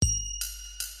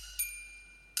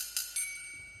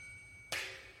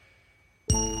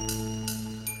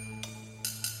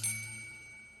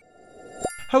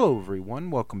Hello,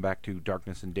 everyone. Welcome back to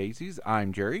Darkness and Daisies.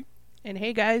 I'm Jerry. And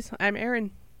hey guys, I'm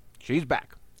Erin. She's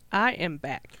back. I am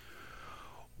back.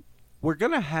 We're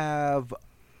going to have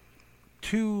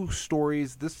two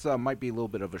stories. This might be a little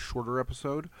bit of a shorter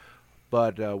episode,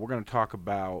 but we're going to talk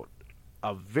about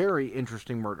a very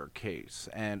interesting murder case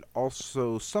and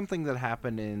also something that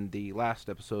happened in the last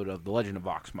episode of The Legend of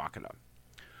Vox Machina.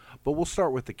 But we'll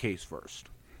start with the case first.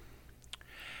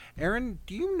 Erin,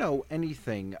 do you know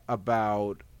anything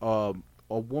about a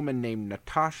woman named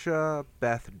Natasha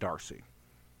Beth Darcy?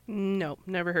 No,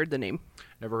 never heard the name.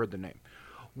 Never heard the name.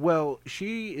 Well,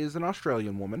 she is an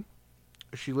Australian woman.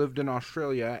 She lived in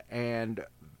Australia, and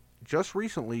just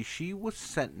recently she was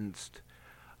sentenced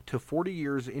to 40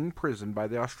 years in prison by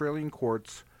the Australian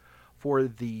courts for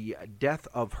the death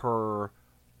of her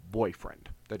boyfriend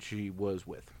that she was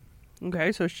with.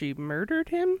 Okay, so she murdered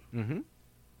him? Mm-hmm.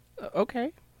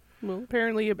 Okay. Well,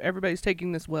 apparently everybody's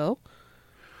taking this well.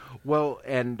 Well,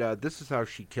 and this is how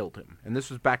she killed him. And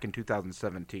this was back in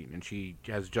 2017, and she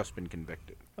has just been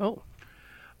convicted. Oh.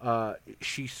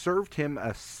 She served him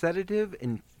a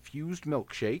sedative-infused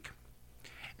milkshake,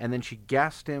 and then she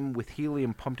gassed him with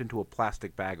helium pumped into a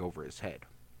plastic bag over his head.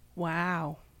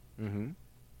 Wow. Mm-hmm.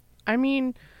 I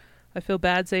mean, I feel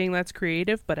bad saying that's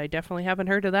creative, but I definitely haven't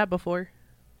heard of that before.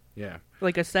 Yeah.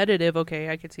 Like a sedative,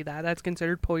 okay, I could see that. That's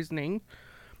considered poisoning.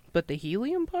 But the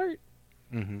helium part?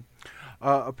 Mm-hmm.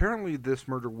 Apparently this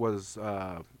murder was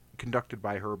conducted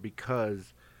by her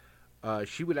because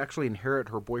she would actually inherit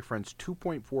her boyfriend's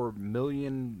 $2.4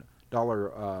 million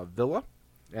villa.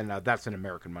 And that's in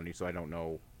American money, so I don't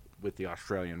know with the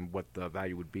Australian what the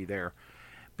value would be there.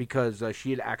 Because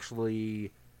she had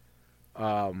actually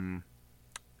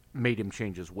made him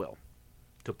change his will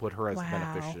to put her as the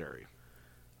beneficiary.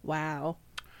 Wow.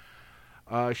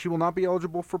 She will not be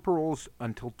eligible for paroles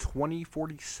until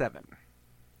 2047.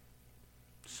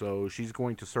 So she's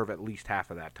going to serve at least half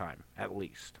of that time, at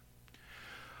least.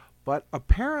 But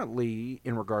apparently,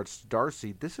 in regards to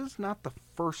Darcy, this is not the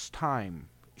first time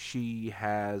she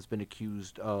has been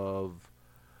accused of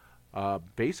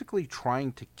basically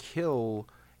trying to kill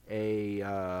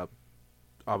a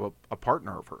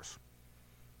partner of hers.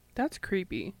 That's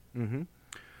creepy. Mm-hmm.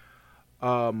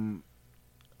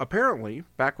 Apparently,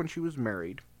 back when she was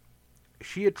married,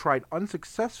 she had tried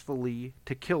unsuccessfully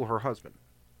to kill her husband.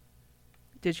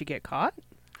 Did she get caught?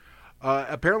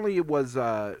 Apparently, it was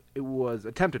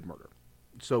attempted murder,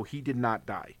 so he did not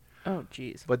die. Oh,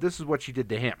 jeez. But this is what she did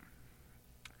to him.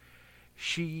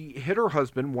 She hit her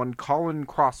husband, one Colin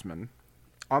Crossman,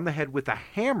 on the head with a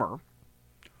hammer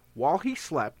while he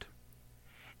slept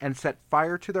and set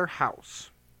fire to their house.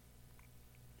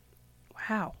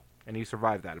 Wow. And he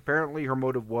survived that. Apparently, her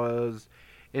motive was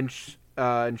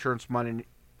insurance money,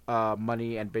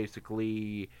 and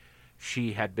basically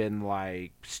she had been,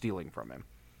 like, stealing from him.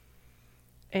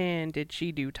 And did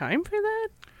she do time for that?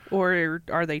 Or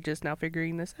are they just now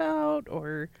figuring this out?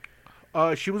 Or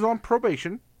she was on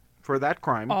probation for that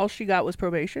crime. all she got was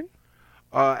probation?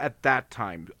 At that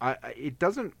time. It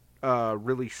doesn't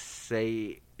really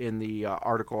say in the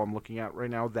article I'm looking at right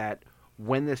now that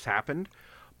when this happened,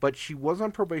 but she was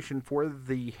on probation for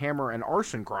the hammer and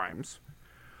arson crimes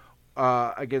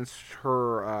against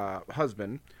her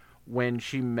husband when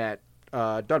she met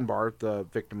Dunbar, the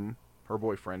victim, her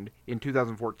boyfriend, in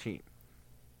 2014.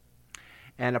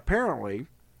 And apparently,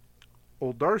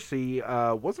 old Darcy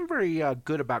wasn't very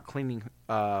good about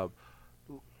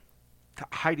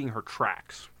hiding her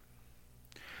tracks.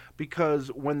 Because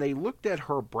when they looked at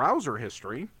her browser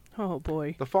history, Oh,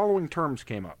 boy. the following terms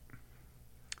came up.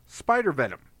 Spider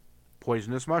venom.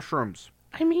 Poisonous mushrooms.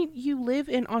 I mean, you live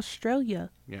in Australia.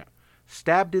 Yeah.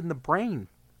 Stabbed in the brain.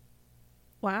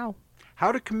 Wow.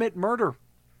 How to commit murder.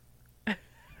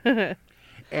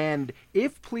 And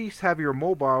if police have your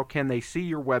mobile, can they see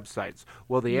your websites?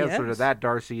 Well, the answer to Yes. that,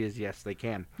 Darcy, is yes, they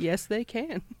can. Yes, they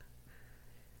can.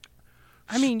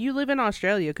 I mean, you live in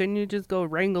Australia. Couldn't you just go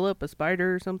wrangle up a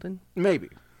spider or something? Maybe.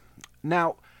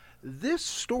 Now, this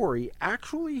story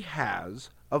actually has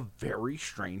a very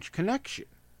strange connection.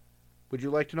 Would you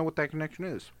like to know what that connection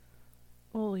is?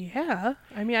 Well, yeah.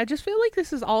 I mean, I just feel like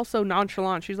this is all so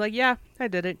nonchalant. She's like, yeah, I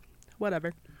did it.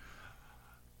 Whatever.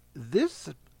 This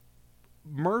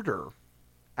murder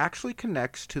actually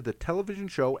connects to the television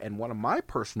show and one of my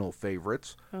personal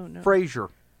favorites, Oh, no. Frasier.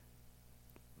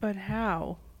 But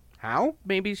how? How?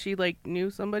 Maybe she, like, knew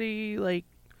somebody, like,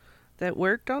 that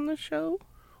worked on the show?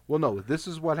 Well, no, this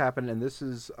is what happened, and this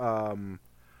is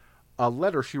a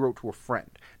letter she wrote to a friend.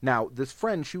 Now, this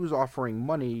friend, she was offering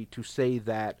money to say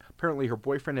that apparently her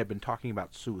boyfriend had been talking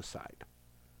about suicide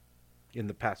in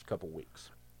the past couple weeks.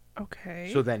 Okay.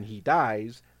 So then he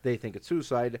dies. They think it's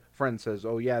suicide. Friend says,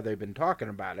 oh, yeah, they've been talking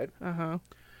about it. Uh-huh.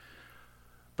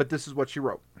 But this is what she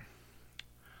wrote.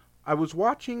 I was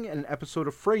watching an episode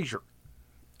of Frasier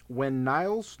when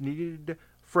Niles needed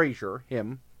Frasier,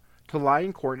 him, to lie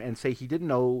in court and say he didn't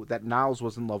know that Niles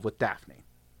was in love with Daphne.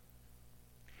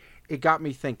 It got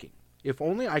me thinking. If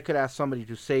only I could ask somebody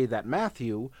to say that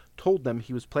Matthew told them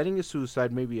he was planning his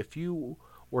suicide maybe a few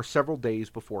or several days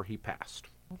before he passed.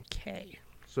 Okay.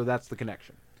 So that's the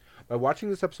connection. By watching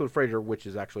this episode of Frasier, which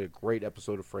is actually a great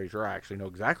episode of Frasier, I actually know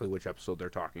exactly which episode they're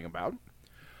talking about.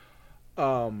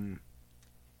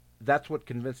 That's what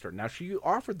convinced her. Now, she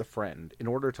offered the friend, in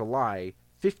order to lie,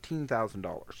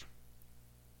 $15,000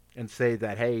 and say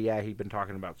that, hey, yeah, he'd been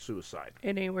talking about suicide.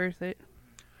 It ain't worth it.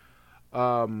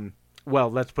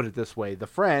 Well, let's put it this way. The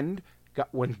friend,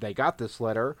 when they got this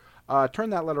letter,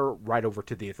 turned that letter right over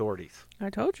to the authorities.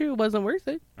 I told you it wasn't worth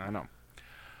it. I know.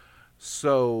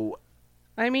 So,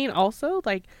 I mean, also,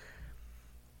 like,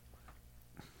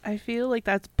 I feel like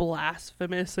that's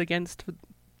blasphemous against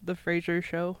the Frasier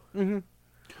show. mm-hmm.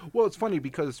 Well, it's funny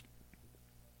because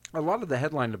a lot of the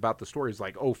headline about the story is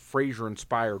like, oh,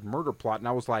 Frasier-inspired murder plot. And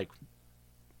I was like,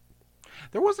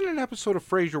 there wasn't an episode of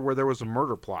Frasier where there was a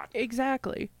murder plot.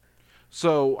 Exactly.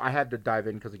 So I had to dive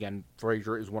in because, again,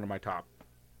 Frasier is one of my top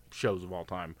shows of all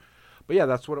time. But yeah,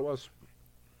 that's what it was.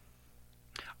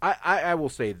 I will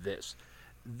say this.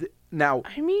 Now,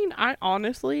 I mean, I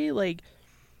honestly, like,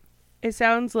 it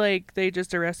sounds like they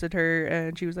just arrested her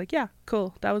and she was like, yeah,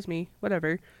 cool, that was me,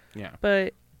 whatever. yeah.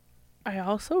 But I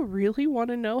also really want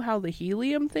to know how the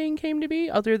helium thing came to be,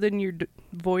 other than you're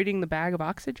voiding the bag of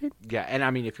oxygen. Yeah, and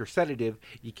I mean, if you're sedative,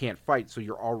 you can't fight, so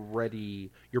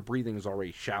your breathing is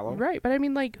already shallow. Right, but I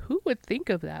mean, like, who would think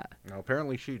of that? No,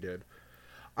 apparently she did.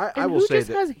 And I will who say just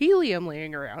that has helium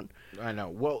laying around? I know.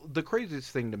 Well, the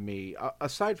craziest thing to me,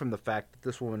 aside from the fact that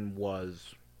this woman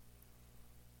was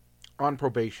on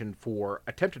probation for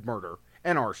attempted murder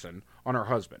and arson on her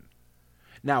husband.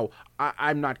 Now,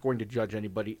 I'm not going to judge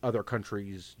other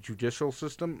country's judicial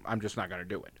system. I'm just not going to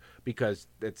do it because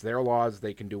it's their laws.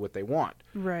 They can do what they want.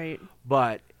 Right.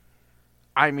 But,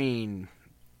 I mean,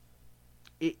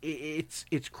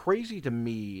 it's crazy to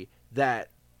me that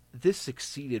this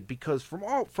succeeded because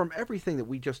from everything that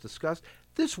we just discussed,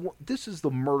 this is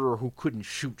the murderer who couldn't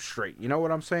shoot straight. You know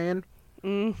what I'm saying?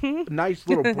 Mm-hmm. Nice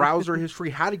little browser history.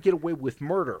 How to get away with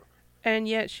murder. And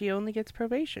yet she only gets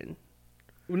probation.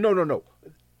 No.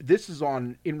 This is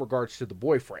in regards to the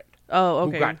boyfriend. Oh,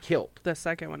 okay. Who got killed. The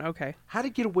second one, okay. How to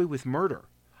get away with murder.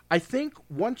 I think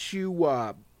once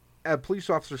a police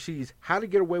officer sees how to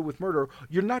get away with murder,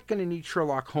 you're not going to need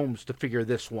Sherlock Holmes to figure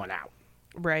this one out.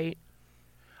 Right.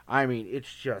 I mean,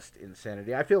 it's just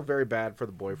insanity. I feel very bad for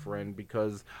the boyfriend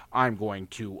because I'm going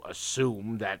to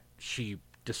assume that she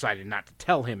decided not to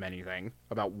tell him anything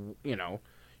about,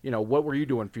 what were you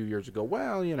doing a few years ago?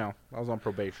 Well, I was on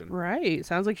probation. Right.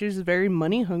 Sounds like she's very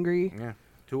money hungry. Yeah,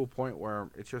 to a point where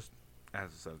it's just, as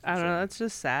I said, I don't know. That's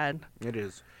just sad. It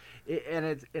is. And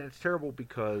it's terrible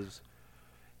because,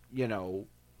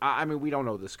 I mean, we don't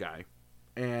know this guy.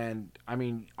 And, I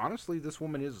mean, honestly, this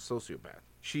woman is a sociopath.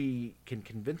 She can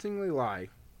convincingly lie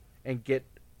and get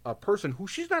a person who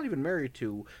she's not even married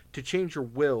to change her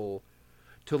will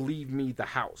to leave me the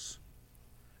house.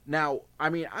 Now,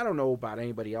 I mean, I don't know about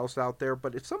anybody else out there,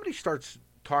 but if somebody starts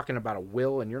talking about a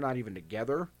will and you're not even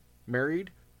together,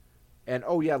 married, and,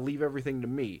 oh, yeah, leave everything to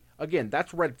me, again,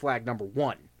 that's red flag number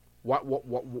one.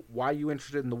 Why are you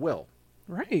interested in the will?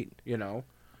 Right.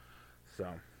 So,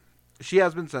 she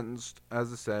has been sentenced,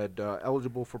 as I said,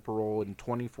 eligible for parole in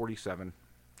 2047.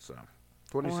 So,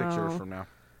 26 years from now.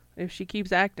 If she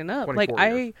keeps acting up. 24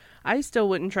 Like, years. I still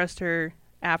wouldn't trust her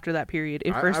after that period.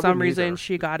 If for I some wouldn't reason either.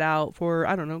 she got out for,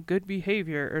 I don't know, good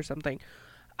behavior or something,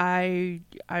 I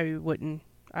wouldn't.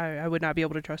 I would not be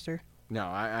able to trust her. No,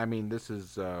 I mean, this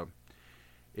is,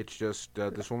 it's just,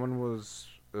 this woman was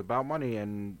about money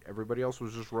and everybody else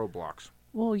was just roadblocks.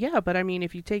 Well, yeah, but I mean,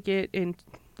 if you take it in,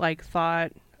 like,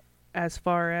 thought as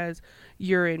far as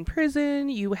you're in prison,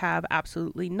 you have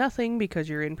absolutely nothing because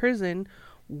you're in prison.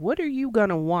 What are you going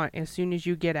to want as soon as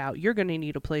you get out? You're going to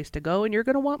need a place to go and you're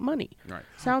going to want money. Right.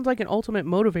 Sounds like an ultimate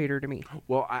motivator to me.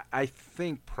 Well, I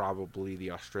think probably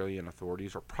the Australian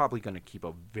authorities are probably going to keep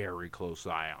a very close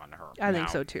eye on her. I think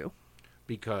so too.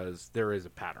 Because there is a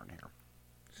pattern here.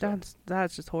 So,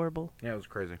 that's just horrible. yeah, it was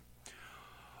crazy.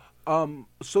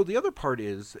 So the other part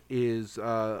is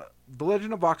The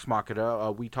Legend of Vox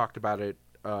Machina. We talked about it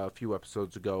a few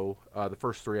episodes ago. The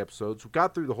first 3 episodes. We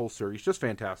got through the whole series. Just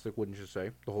fantastic, wouldn't you say?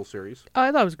 The whole series. Oh,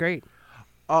 I thought it was great.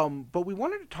 But we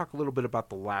wanted to talk a little bit about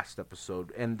the last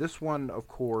episode, and this one, of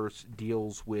course,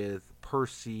 deals with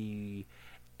Percy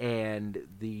and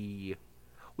the,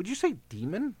 would you say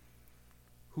demon?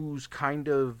 Who's kind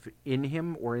of in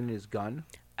him or in his gun?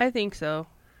 I think so.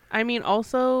 I mean,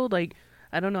 also, like,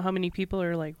 I don't know how many people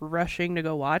are, like, rushing to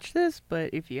go watch this,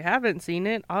 but if you haven't seen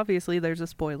it, obviously there's a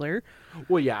spoiler.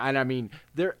 Well, yeah, and I mean,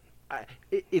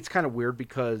 it's kind of weird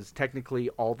because technically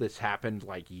all this happened,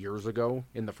 like, years ago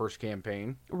in the first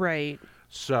campaign. Right.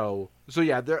 So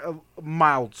yeah, there a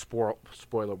mild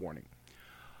spoiler warning.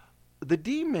 The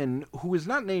demon, who is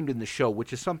not named in the show,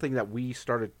 which is something that we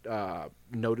started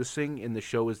noticing in the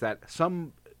show, is that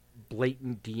some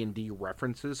blatant D&D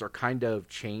references are kind of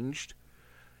changed,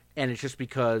 and it's just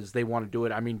because they want to do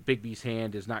it. I mean, Bigby's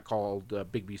hand is not called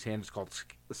Bigby's hand; it's called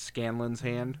Scanlan's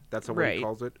hand. That's the way he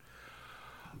calls it.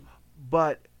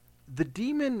 But the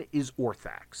demon is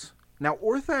Orthax. Now,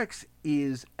 Orthax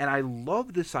is, and I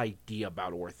love this idea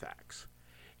about Orthax,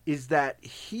 is that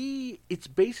it's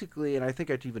basically, and I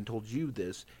think I've even told you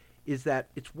this, is that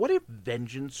it's what if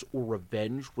vengeance or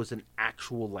revenge was an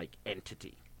actual, like,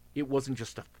 entity. It wasn't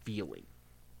just a feeling.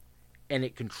 And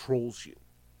it controls you.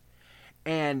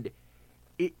 And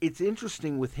it's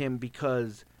interesting with him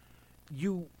because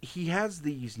he has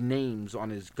these names on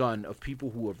his gun of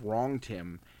people who have wronged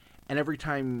him, and every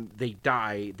time they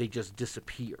die, they just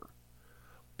disappear.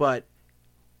 But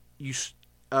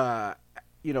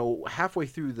halfway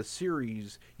through the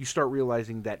series, you start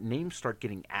realizing that names start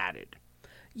getting added.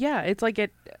 Yeah, it's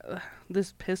like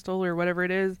this pistol or whatever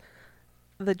it is,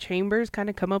 the chambers kind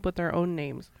of come up with their own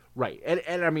names. Right.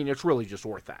 And I mean, it's really just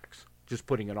Orthax, just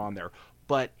putting it on there.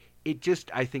 But it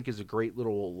just, I think, is a great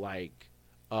little, like,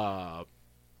 how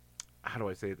do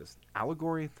I say this?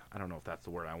 Allegory? I don't know if that's the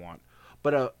word I want.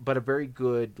 But a very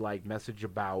good, like, message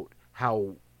about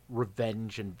how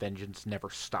revenge and vengeance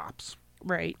never stops.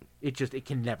 Right. It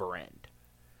can never end.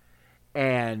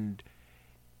 And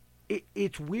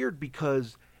it's weird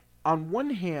because, on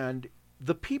one hand,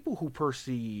 the people who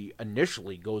Percy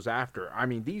initially goes after, I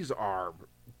mean, these are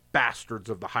bastards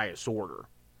of the highest order.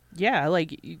 Yeah,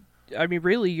 like, I mean,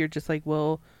 really, you're just like,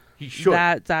 well, he should.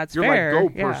 That's you're fair. You're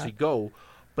like, go, Percy, go.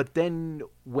 But then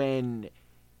when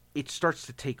it starts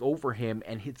to take over him,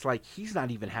 and it's like he's not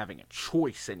even having a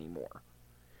choice anymore.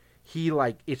 He,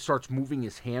 like, it starts moving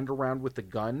his hand around with the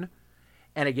gun,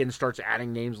 and again starts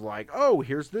adding names like, oh,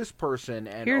 here's this person,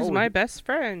 and here's my best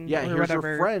friend. Yeah, here's whatever.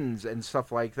 your friends, and stuff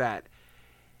like that.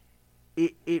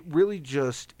 It really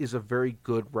just is a very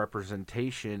good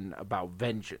representation about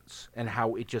vengeance and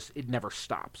how it never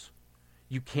stops.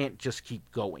 You can't just keep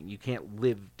going. You can't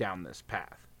live down this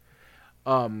path.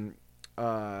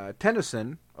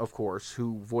 Tennyson, of course,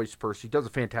 who voiced Percy, does a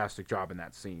fantastic job in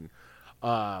that scene.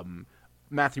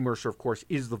 Matthew Mercer, of course,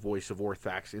 is the voice of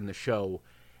Orthax in the show,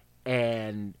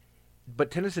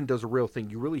 but Tennyson does a real thing.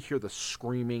 You really hear the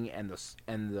screaming and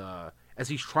the as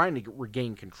he's trying to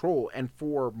regain control, and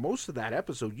for most of that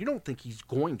episode, you don't think he's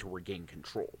going to regain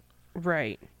control.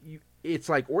 Right. It's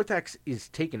like Orthax is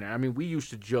taking it. I mean, we used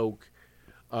to joke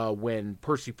when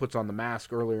Percy puts on the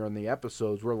mask earlier in the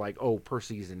episodes, we're like, oh,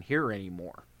 Percy isn't here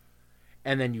anymore.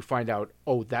 And then you find out,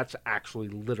 oh, that's actually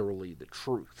literally the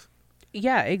truth.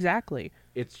 Yeah, exactly.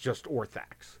 It's just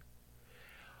Orthax.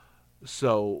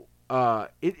 So,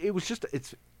 it was just,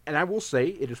 and I will say,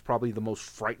 it is probably the most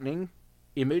frightening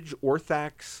image.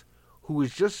 Orthax, who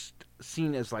is just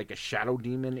seen as like a shadow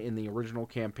demon in the original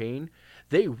campaign,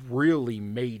 they really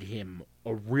made him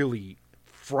a really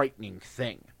frightening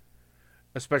thing.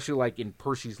 Especially like in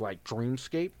Percy's like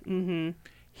dreamscape. Mm-hmm.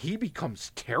 He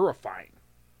becomes terrifying.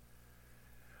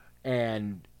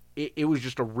 And it was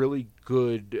just a really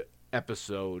good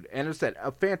episode. And as I said,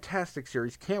 a fantastic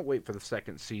series. Can't wait for the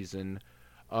second season.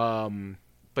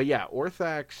 But yeah,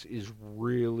 Orthax is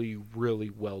really, really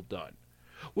well done.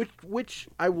 Which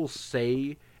I will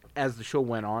say, as the show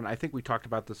went on, I think we talked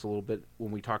about this a little bit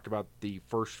when we talked about the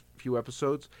first few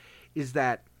episodes, is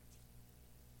that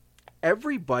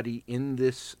everybody in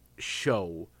this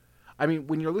show, I mean,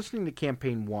 when you're listening to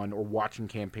Campaign 1 or watching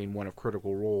Campaign 1 of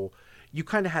Critical Role, you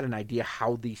kind of had an idea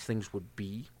how these things would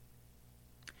be.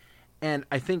 And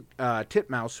I think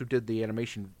Titmouse, who did the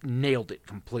animation, nailed it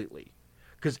completely.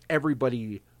 Because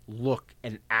everybody looked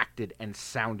and acted and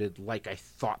sounded like I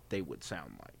thought they would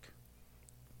sound like.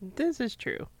 This is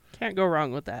true. Can't go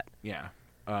wrong with that. Yeah.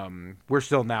 We're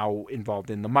still now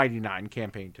involved in the Mighty Nine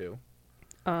Campaign 2.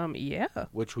 Yeah.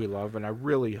 Which we love, and I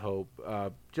really hope,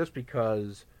 just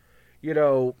because, you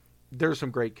know, there's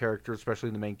some great characters, especially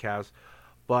in the main cast,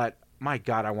 but my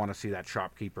God, I want to see that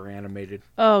shopkeeper animated.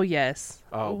 Oh, yes.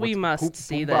 We must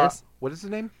see this. What is his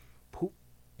name?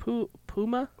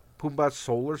 Puma? Pumbaa's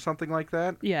soul or something like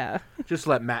that. Yeah. Just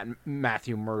let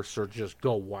Matthew Mercer just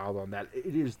go wild on that.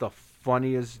 It is the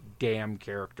funniest damn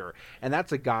character. And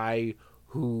that's a guy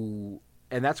and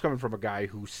that's coming from a guy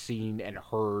who's seen and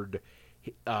heard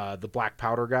the black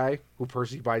powder guy who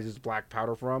Percy buys his black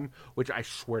powder from, which I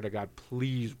swear to God,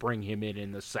 please bring him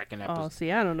in the second episode. Oh,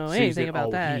 see, I don't know anything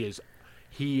about that.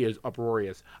 He is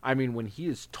uproarious. I mean, when he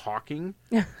is talking,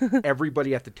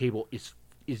 everybody at the table is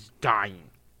dying,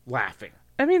 laughing.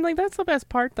 I mean, like, that's the best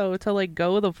part, though, to, like,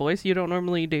 go with a voice you don't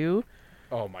normally do.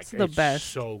 Oh, my God. It's the best.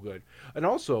 So good. And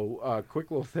also,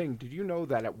 quick little thing. Did you know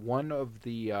that at one of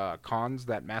the cons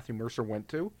that Matthew Mercer went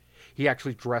to, he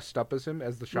actually dressed up as him,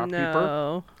 as the shopkeeper?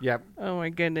 No. Yep. Oh, my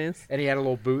goodness. And he had a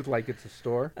little booth like it's a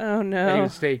store. Oh, no. And he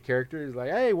was a stage character. He's like,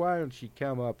 hey, why don't you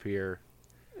come up here?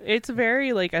 It's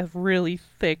very, like, a really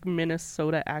thick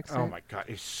Minnesota accent. Oh, my God.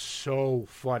 It's so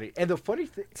funny. And the funny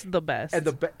thing... It's the best. And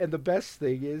the best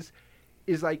thing is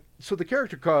like, so the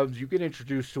character comes, you get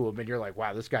introduced to him, and you're like,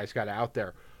 wow, this guy's got it out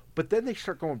there. But then they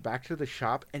start going back to the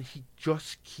shop, and he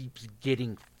just keeps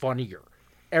getting funnier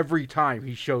every time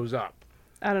he shows up.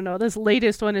 I don't know. This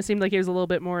latest one, it seemed like he was a little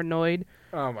bit more annoyed.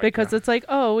 Oh, my because God. it's like,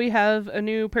 oh, we have a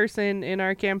new person in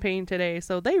our campaign today,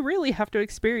 so they really have to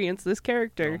experience this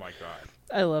character. Oh, my God.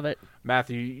 I love it.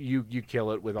 Matthew, you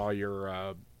kill it with all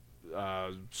your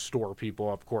store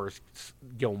people. Of course,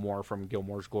 Gilmore from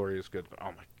Gilmore's Glorious Good.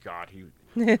 Oh, my God.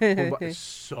 Pumbaa is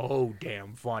so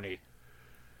damn funny.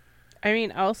 I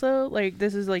mean, also, like,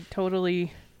 this is, like,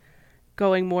 totally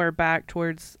going more back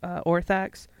towards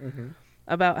Orthax. Mm-hmm.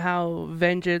 About how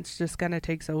vengeance just kind of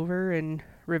takes over and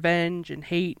revenge and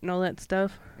hate and all that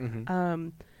stuff. Mm-hmm.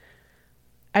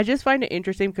 I just find it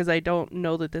interesting because I don't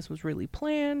know that this was really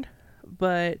planned,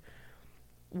 but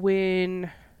when,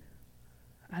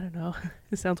 I don't know,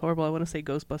 it sounds horrible. I want to say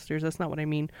Ghostbusters. That's not what I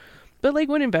mean. But like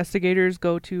when investigators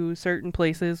go to certain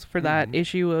places for that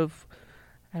issue of,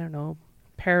 I don't know,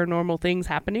 paranormal things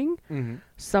happening,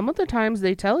 some of the times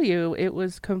they tell you it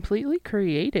was completely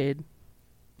created.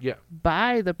 Yeah.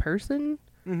 By the person,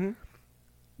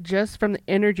 just from the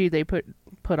energy they put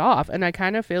off. And I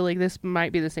kind of feel like this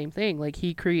might be the same thing. Like,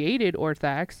 he created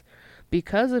Orthax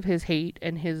because of his hate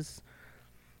and his,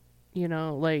 you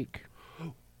know, like,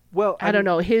 well, I don't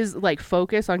know, his, like,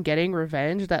 focus on getting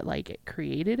revenge that, like, it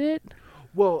created it.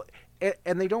 Well,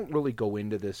 and they don't really go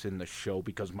into this in the show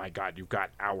because, my God, you've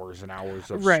got hours and hours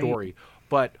of story.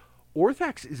 But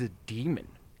Orthax is a demon.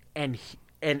 And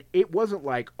it wasn't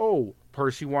like, oh,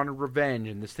 Percy wanted revenge,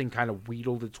 and this thing kind of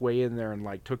wheedled its way in there and,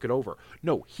 like, took it over.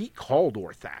 No, he called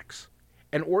Orthax.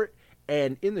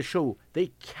 And in the show,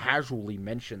 they casually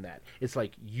mention that. It's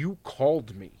like, you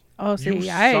called me. Oh, see, you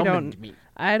summoned me.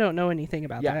 I don't know anything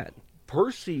about that.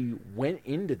 Percy went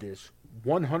into this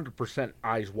 100%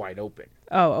 eyes wide open.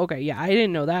 Oh, okay. Yeah, I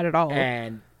didn't know that at all.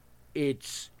 And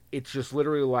it's just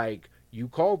literally like, you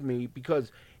called me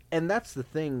because... And that's the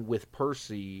thing with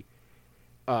Percy...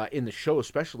 in the show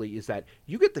especially, is that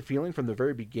you get the feeling from the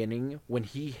very beginning when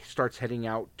he starts heading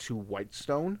out to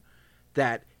Whitestone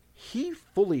that he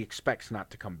fully expects not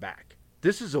to come back.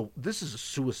 This is a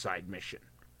suicide mission.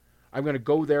 I'm going to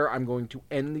go there, I'm going to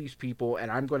end these people,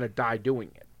 and I'm going to die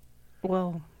doing it.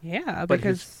 Well, yeah, but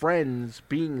because... his friends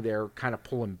being there kind of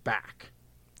pull him back.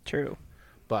 True.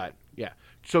 But, yeah.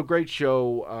 So, great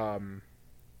show.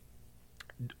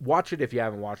 Watch it if you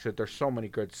haven't watched it. There's so many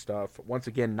good stuff. Once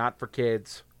again, not for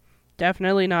kids.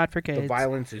 Definitely not for kids. The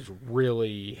violence is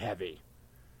really heavy.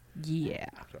 Yeah.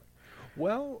 So,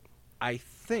 well, I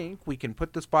think we can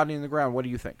put this body in the ground. What do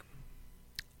you think?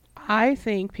 I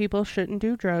think people shouldn't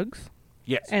do drugs.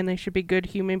 Yes. And they should be good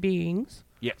human beings.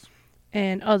 Yes.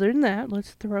 And other than that,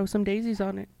 let's throw some daisies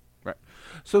on it. Right.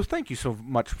 So thank you so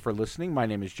much for listening. My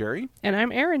name is Jerry. And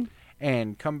I'm Aaron.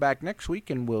 And come back next week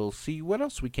and we'll see what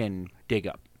else we can dig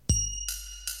up.